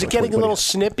 Go ahead. Was it getting a little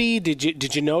snippy?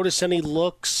 Did you notice any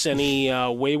looks, any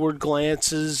wayward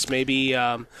glances, maybe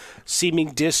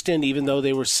seeming distant, even though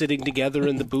they were sitting together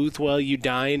in the booth while you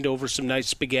dined over some nice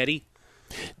spaghetti?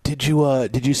 Did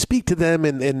you speak to them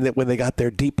in when they got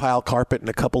their deep pile carpet and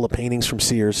a couple of paintings from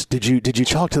Sears? Did you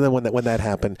talk to them when that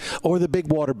happened, or the big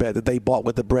waterbed that they bought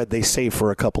with the bread they saved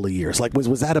for a couple of years? Like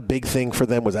was that a big thing for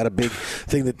them? Was that a big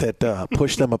thing that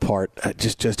pushed them apart?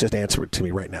 Just answer it to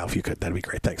me right now if you could. That'd be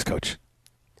great. Thanks, Coach.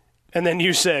 And then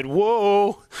you said,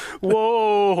 "Whoa,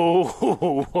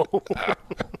 whoa."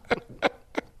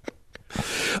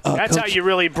 That's Coach, how you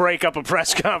really break up a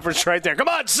press conference right there. Come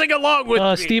on, sing along with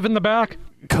me. Steve in the back.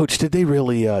 Coach, did they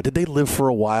really did they live for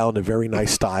a while in a very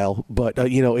nice style? But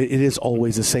it is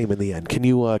always the same in the end. Can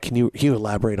you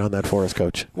elaborate on that for us,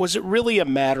 Coach? Was it really a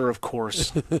matter of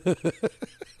course?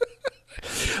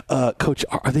 Coach,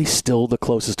 are they still the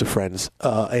closest of friends?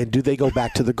 And do they go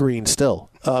back to the green still?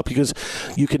 Because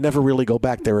you can never really go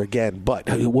back there again. But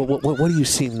what are you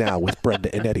seeing now with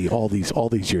Brenda and Eddie all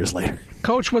these years later?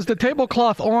 Coach, was the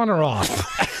tablecloth on or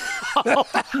off? Oh,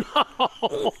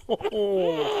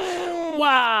 no.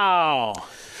 Wow.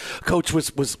 Coach,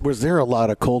 was there a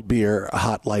lot of cold beer,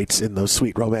 hot lights in those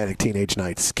sweet romantic teenage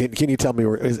nights? Can you tell me,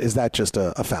 is that just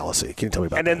a fallacy? Can you tell me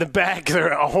about that? And in the back, there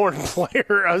a horn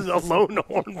player, a lone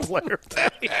horn player.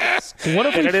 What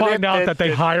if we find out that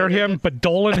they hired him, but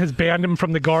Dolan has banned him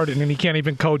from the Garden and he can't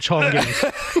even coach home games?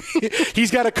 He's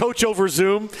got a coach over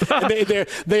Zoom. And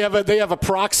they have a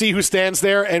proxy who stands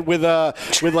there and with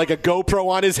like a GoPro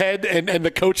on his head, and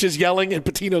the coach is yelling and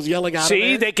Patino's yelling out.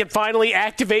 See, they can finally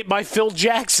activate my Phil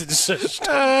Jackson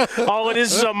system. All it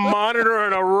is a monitor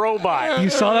and a robot. You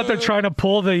saw that they're trying to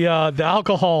pull the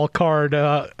alcohol card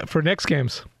for Knicks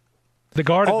games. The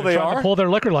Garden, they're trying to pull their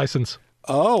liquor license.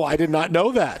 Oh, I did not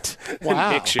know that.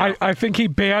 Wow. I think he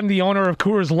banned the owner of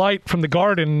Coors Light from the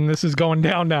Garden, and this is going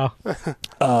down now.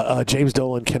 James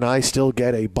Dolan, can I still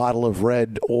get a bottle of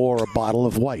red or a bottle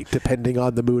of white, depending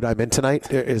on the mood I'm in tonight?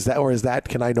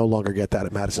 Can I no longer get that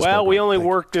at Madison Square Garden? We only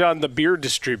worked on the beer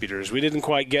distributors. We didn't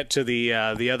quite get to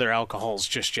the other alcohols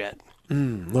just yet.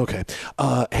 Okay.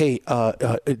 Hey,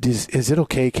 is it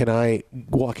okay? Can I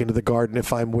walk into the Garden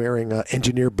if I'm wearing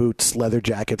engineer boots, leather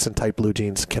jackets, and tight blue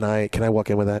jeans? Can I walk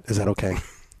in with that? Is that okay?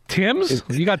 Tim's?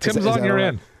 You got Tim's on, you're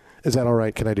in. Is that all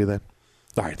right? Can I do that?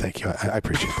 All right, thank you. I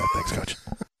appreciate that. Thanks, Coach.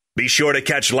 Be sure to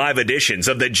catch live editions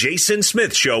of The Jason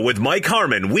Smith Show with Mike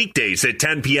Harmon weekdays at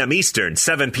 10 p.m. Eastern,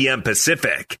 7 p.m.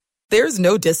 Pacific. There's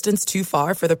no distance too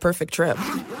far for the perfect trip.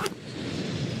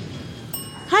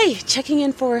 Hi, checking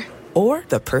in for... Or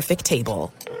the perfect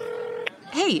table.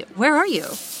 Hey, where are you?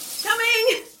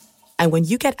 Coming! And when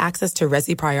you get access to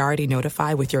Resi Priority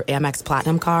Notify with your Amex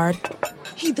Platinum card...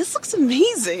 Hey, this looks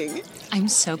amazing. I'm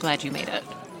so glad you made it.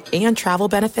 And travel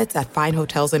benefits at fine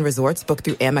hotels and resorts booked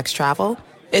through Amex Travel,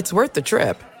 it's worth the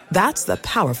trip. That's the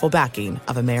powerful backing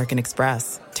of American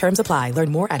Express. Terms apply.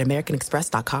 Learn more at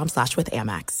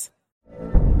americanexpress.com/withAmex.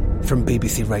 From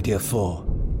BBC Radio 4,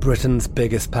 Britain's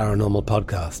biggest paranormal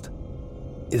podcast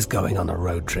is going on a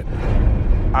road trip.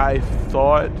 I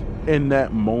thought in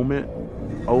that moment,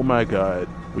 oh my God,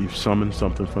 we've summoned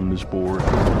something from this board.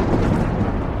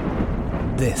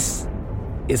 This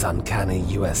is Uncanny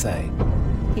USA.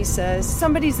 He says,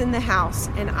 somebody's in the house,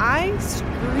 and I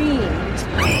screamed.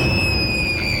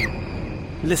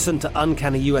 Listen to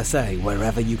Uncanny USA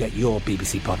wherever you get your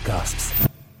BBC podcasts,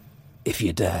 if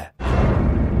you dare.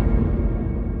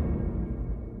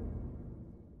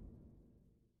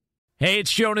 Hey,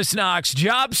 it's Jonas Knox.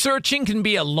 Job searching can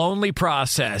be a lonely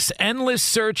process. Endless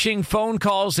searching, phone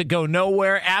calls that go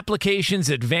nowhere, applications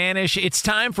that vanish. It's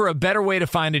time for a better way to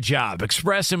find a job.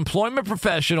 Express Employment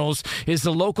Professionals is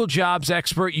the local jobs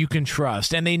expert you can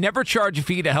trust, and they never charge a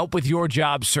fee to help with your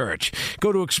job search.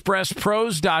 Go to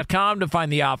expresspros.com to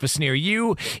find the office near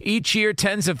you. Each year,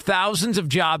 tens of thousands of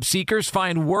job seekers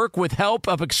find work with help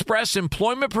of Express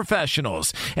Employment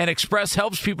Professionals, and Express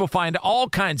helps people find all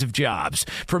kinds of jobs,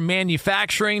 from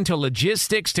manufacturing to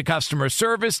logistics to customer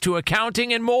service to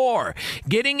accounting and more.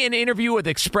 Getting an interview with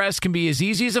Express can be as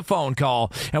easy as a phone call,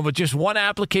 and with just one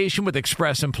application with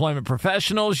Express Employment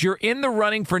Professionals, you're in the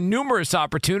running for numerous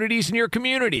opportunities in your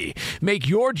community. Make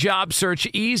your job search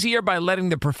easier by letting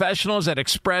the professionals at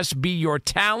Express be your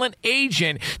talent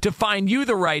agent to find you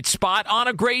the right spot on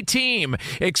a great team.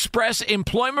 Express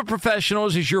Employment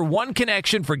Professionals is your one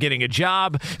connection for getting a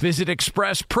job. Visit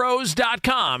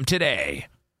expresspros.com today.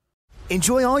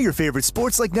 Enjoy all your favorite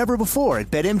sports like never before at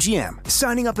BetMGM.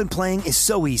 Signing up and playing is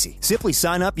so easy. Simply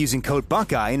sign up using code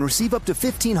Buckeye and receive up to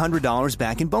 $1,500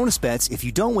 back in bonus bets if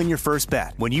you don't win your first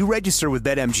bet. When you register with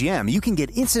BetMGM, you can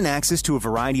get instant access to a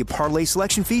variety of parlay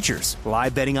selection features,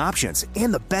 live betting options,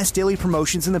 and the best daily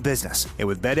promotions in the business. And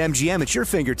with BetMGM at your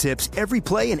fingertips, every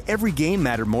play and every game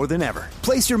matter more than ever.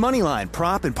 Place your moneyline,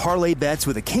 prop, and parlay bets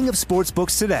with the king of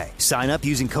sportsbooks today. Sign up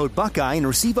using code Buckeye and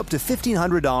receive up to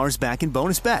 $1,500 back in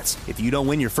bonus bets if you don't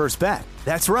win your first bet.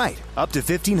 That's right, up to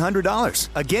 $1,500.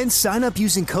 Again, sign up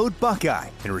using code Buckeye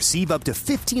and receive up to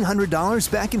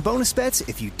 $1,500 back in bonus bets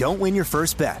if you don't win your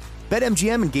first bet.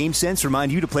 BetMGM and GameSense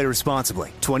remind you to play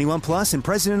responsibly. 21 plus and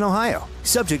present in Ohio.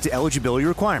 Subject to eligibility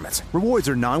requirements. Rewards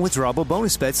are non-withdrawable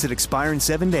bonus bets that expire in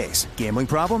 7 days. Gambling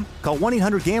problem? Call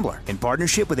 1-800-GAMBLER in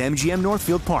partnership with MGM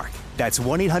Northfield Park. That's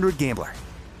 1-800-GAMBLER.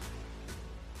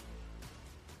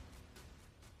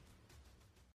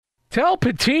 Tell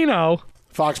Patino.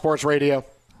 Fox Sports Radio.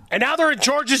 And now they're in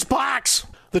George's box.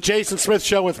 The Jason Smith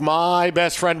Show with my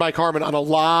best friend Mike Harmon on a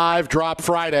live drop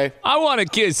Friday. I want to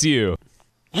kiss you.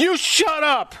 You shut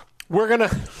up. We're going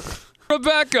to...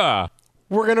 Rebecca.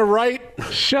 We're going to write...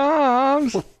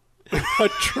 Shams.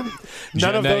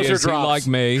 None of those are drops. Like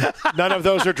me. None of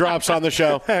those are drops on the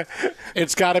show.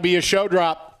 It's got to be a show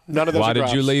drop. None of those Why are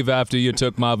drops. did you leave after you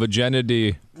took my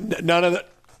virginity? None of the...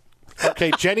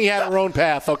 Okay, Jenny had her own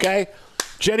path, okay?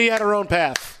 Jenny had her own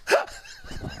path.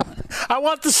 I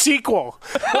want the sequel.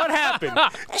 What happened?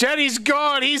 Jenny's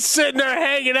gone. He's sitting there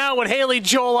hanging out with Haley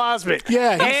Joel Osment.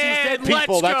 Yeah, he sees dead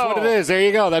people. That's what it is. There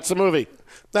you go. That's the movie.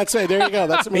 That's it. There you go.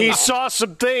 That's the movie. He saw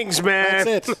some things, man.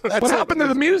 That's it. What happened to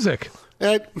the music?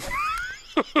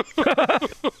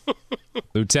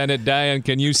 Lieutenant Dan,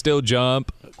 can you still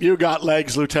jump? You got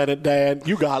legs, Lieutenant Dan.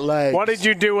 You got legs. What did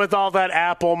you do with all that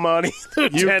Apple money,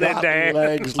 Lieutenant Dan?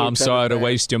 Legs, Lieutenant I'm sorry to Dan.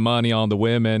 waste your money on the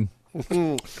women.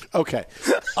 Okay.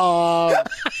 I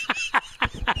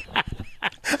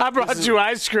brought you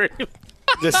ice cream.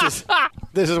 This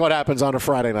is what happens on a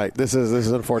Friday night. This is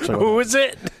unfortunate. Who is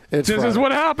it? This is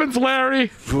what happens,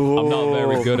 Larry. I'm not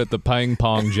very good at the ping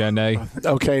pong, Jenny.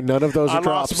 Okay, none of those are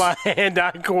drops. I lost my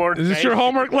hand-eye coordination. Is this your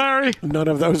homework, Larry? None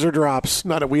of those are drops.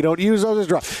 We don't use those as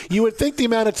drops. You would think the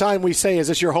amount of time we say, "Is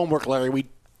this your homework, Larry?" We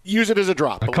use it as a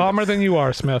drop. Calmer than you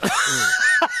are, Smith.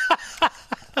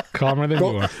 Calmer than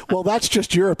you are. Well, that's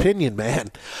just your opinion,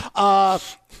 man.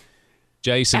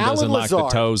 Jason Alan doesn't like the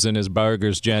Lazard. toes in his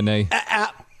burgers, Jenny.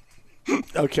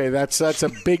 Okay, that's a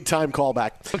big time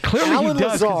callback. But clearly Alan he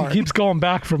does, 'cause Lazard. he keeps going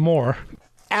back for more.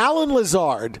 Alan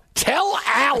Lazard. Tell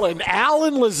Alan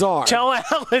Lazard. Tell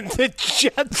Alan the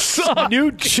Jets.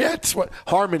 New Jets. What?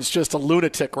 Harmon's just a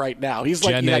lunatic right now. He's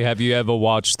like Jenny, have you ever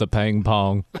watched the ping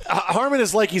pong? Harmon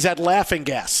is like he's had laughing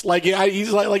gas. Like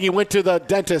he's like he went to the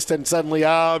dentist and suddenly,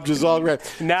 I'm just all red.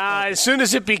 Nah, as soon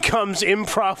as it becomes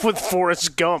improv with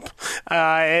Forrest Gump,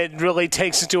 it really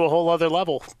takes it to a whole other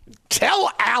level.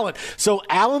 Tell Alan. So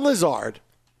Alan Lazard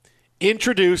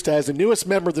introduced as the newest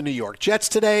member of the New York Jets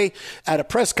today at a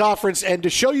press conference. And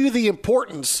to show you the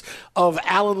importance of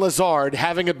Alan Lazard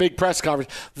having a big press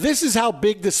conference, this is how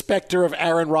big the specter of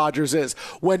Aaron Rodgers is.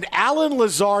 When Alan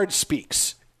Lazard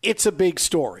speaks, it's a big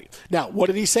story. Now, what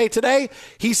did he say today?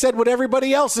 He said what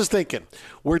everybody else is thinking.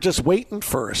 We're just waiting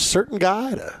for a certain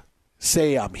guy to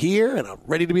say, I'm here and I'm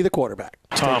ready to be the quarterback.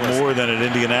 Tom Moore then at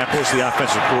Indianapolis, the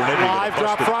offensive coordinator. Live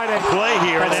drop Friday. Play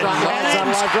here. That's And not then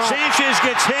live drop. Sanchez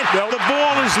gets hit. Nope. The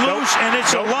ball is loose, and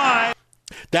it's alive.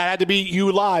 That had to be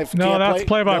you live. No, Can't that's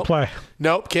play-by-play.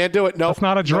 Nope, can't do it. Nope. That's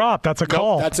not a drop. That's a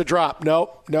call. That's a drop.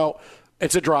 No.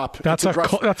 It's a drop. That's it's a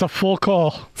drop. That's a full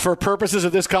call. For purposes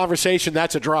of this conversation,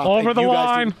 that's a drop. Over And the you guys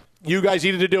line. You guys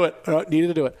needed to do it.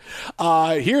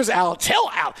 Here's Alan.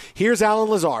 Here's Alan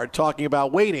Lazard talking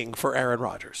about waiting for Aaron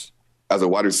Rodgers. As a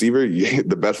wide receiver,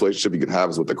 the best relationship you can have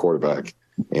is with the quarterback.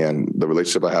 And the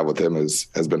relationship I have with him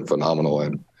has been phenomenal.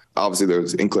 And obviously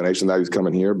there's inclination that he's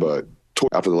coming here, but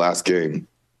after the last game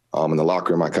in the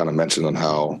locker room, I kind of mentioned on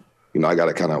how, I got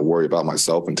to kind of worry about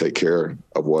myself and take care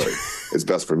of what is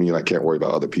best for me, and I can't worry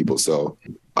about other people. So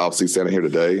obviously standing here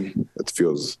today, it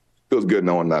feels good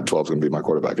knowing that 12 is going to be my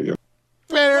quarterback again.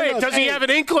 Wait, does he have an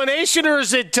inclination or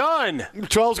is it done?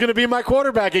 12's going to be my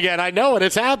quarterback again. I know it.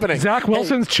 It's happening. Zach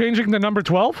Wilson's changing the number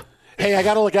 12? Hey, I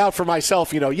got to look out for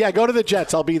myself. Yeah, go to the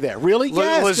Jets. I'll be there. Really?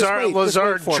 Yes.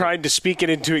 Lazard tried to speak it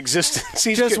into existence.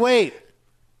 Just wait.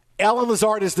 Alan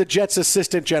Lazard is the Jets'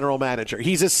 assistant general manager.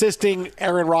 He's assisting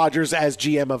Aaron Rodgers as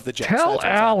GM of the Jets. Tell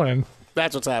Alan.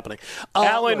 That's what's happening.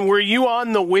 Alan, were you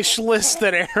on the wish list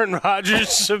that Aaron Rodgers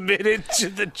submitted to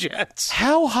the Jets?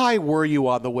 How high were you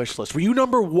on the wish list? Were you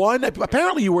number one?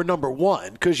 Apparently you were number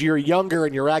one because you're younger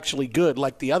and you're actually good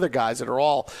like the other guys that are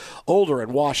all older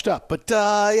and washed up. But,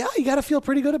 yeah, you got to feel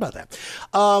pretty good about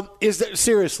that.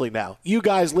 Seriously now, you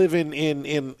guys live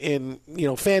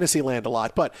in fantasy land a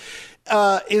lot, but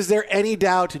is there any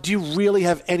doubt? Do you really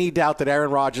have any doubt that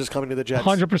Aaron Rodgers is coming to the Jets?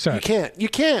 100%.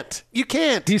 You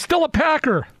can't. He's still a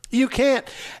Packer. You can't.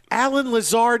 Alan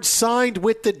Lazard signed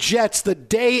with the Jets the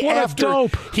day after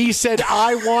he said,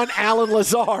 I want Alan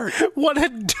Lazard. What a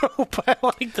dope. I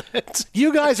like that.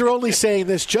 You guys are only saying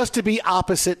this just to be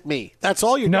opposite me. That's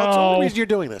all that's the only reason you're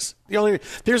doing this.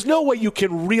 There's no way you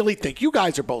can really think. You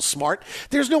guys are both smart.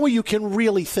 There's no way you can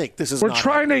really think this is We're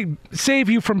trying to save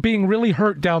you from being really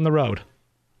hurt down the road.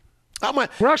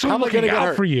 We're actually looking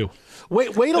out for you.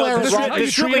 Wait till Aaron Rodgers.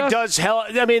 This really does help.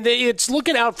 I mean, it's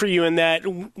looking out for you in that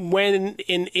when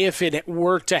and if it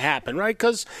were to happen, right?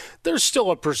 Because there's still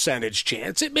a percentage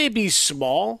chance. It may be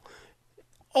small.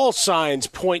 All signs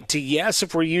point to yes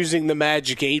if we're using the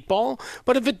magic 8 ball.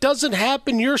 But if it doesn't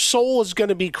happen, your soul is going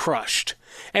to be crushed.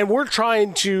 And we're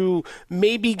trying to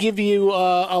maybe give you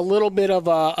a little bit of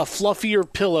a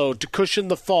fluffier pillow to cushion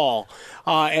the fall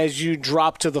as you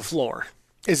drop to the floor.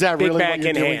 Is that really what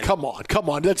you're doing? Come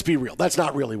on. Let's be real. That's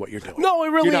not really what you're doing. No, it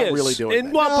really is. You're not really doing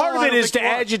that. Well, part of it is to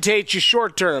agitate you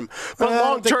short term, but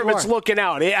long term it's looking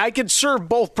out. I can serve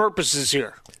both purposes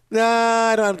here. Nah,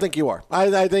 I don't think you are.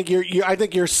 I think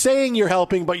you're saying you're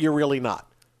helping, but you're really not.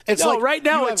 Right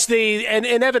now it's the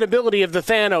inevitability of the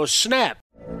Thanos snap.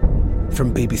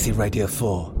 From BBC Radio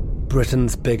 4,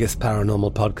 Britain's biggest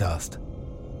paranormal podcast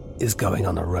is going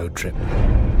on a road trip.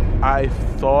 I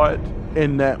thought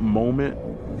in that moment,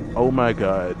 oh my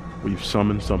God, we've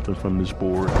summoned something from this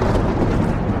board.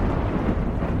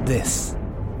 This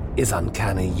is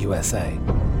Uncanny USA.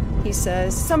 He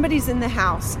says, somebody's in the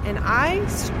house, and I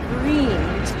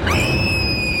screamed.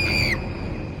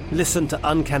 Listen to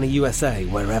Uncanny USA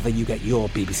wherever you get your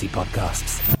BBC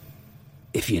podcasts,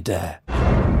 if you dare.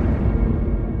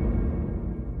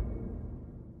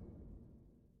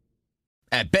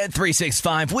 At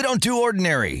Bet365, we don't do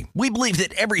ordinary. We believe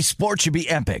that every sport should be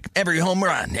epic. Every home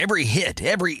run, every hit,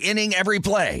 every inning, every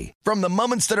play. From the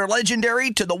moments that are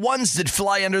legendary to the ones that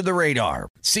fly under the radar.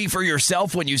 See for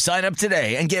yourself when you sign up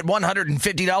today and get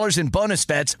 $150 in bonus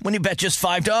bets when you bet just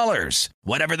 $5.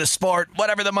 Whatever the sport,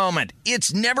 whatever the moment,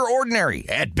 it's never ordinary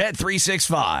at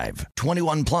Bet365.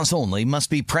 21 plus only. Must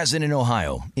be present in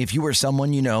Ohio. If you or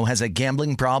someone you know has a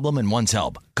gambling problem and wants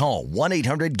help, call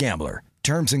 1-800-GAMBLER.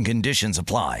 Terms and conditions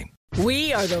apply.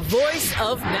 We are the voice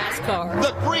of NASCAR.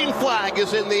 The green flag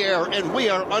is in the air, and we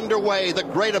are underway. The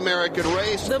Great American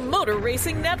Race. The Motor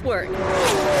Racing Network.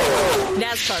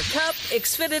 NASCAR Cup,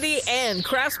 Xfinity, and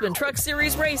Craftsman Truck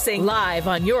Series Racing live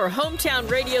on your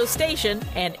hometown radio station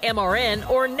and MRN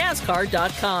or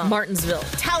NASCAR.com. Martinsville,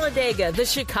 Talladega, the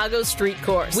Chicago Street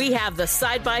Course. We have the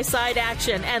side-by-side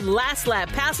action and last lap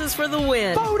passes for the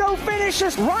win. Photo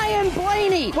finishes. Ryan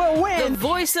Blaney will win. The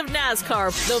voice of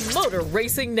NASCAR, the Motor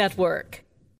Racing Network.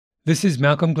 This is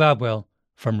Malcolm Gladwell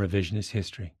from Revisionist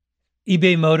History.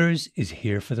 eBay Motors is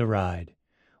here for the ride.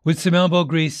 With some elbow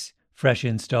grease, fresh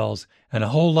installs, and a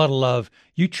whole lot of love,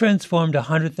 you transformed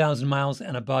 100,000 miles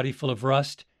and a body full of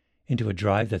rust into a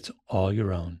drive that's all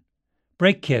your own.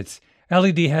 Brake kits,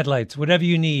 LED headlights, whatever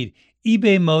you need,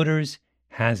 eBay Motors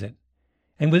has it.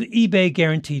 And with eBay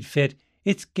Guaranteed Fit,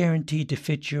 it's guaranteed to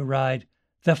fit your ride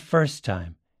the first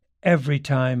time, every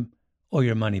time, or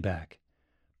your money back.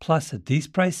 Plus, at these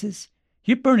prices,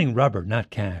 you're burning rubber,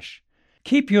 not cash.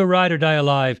 Keep your ride or die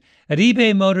alive at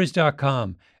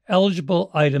ebaymotors.com. Eligible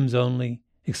items only.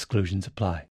 Exclusions apply.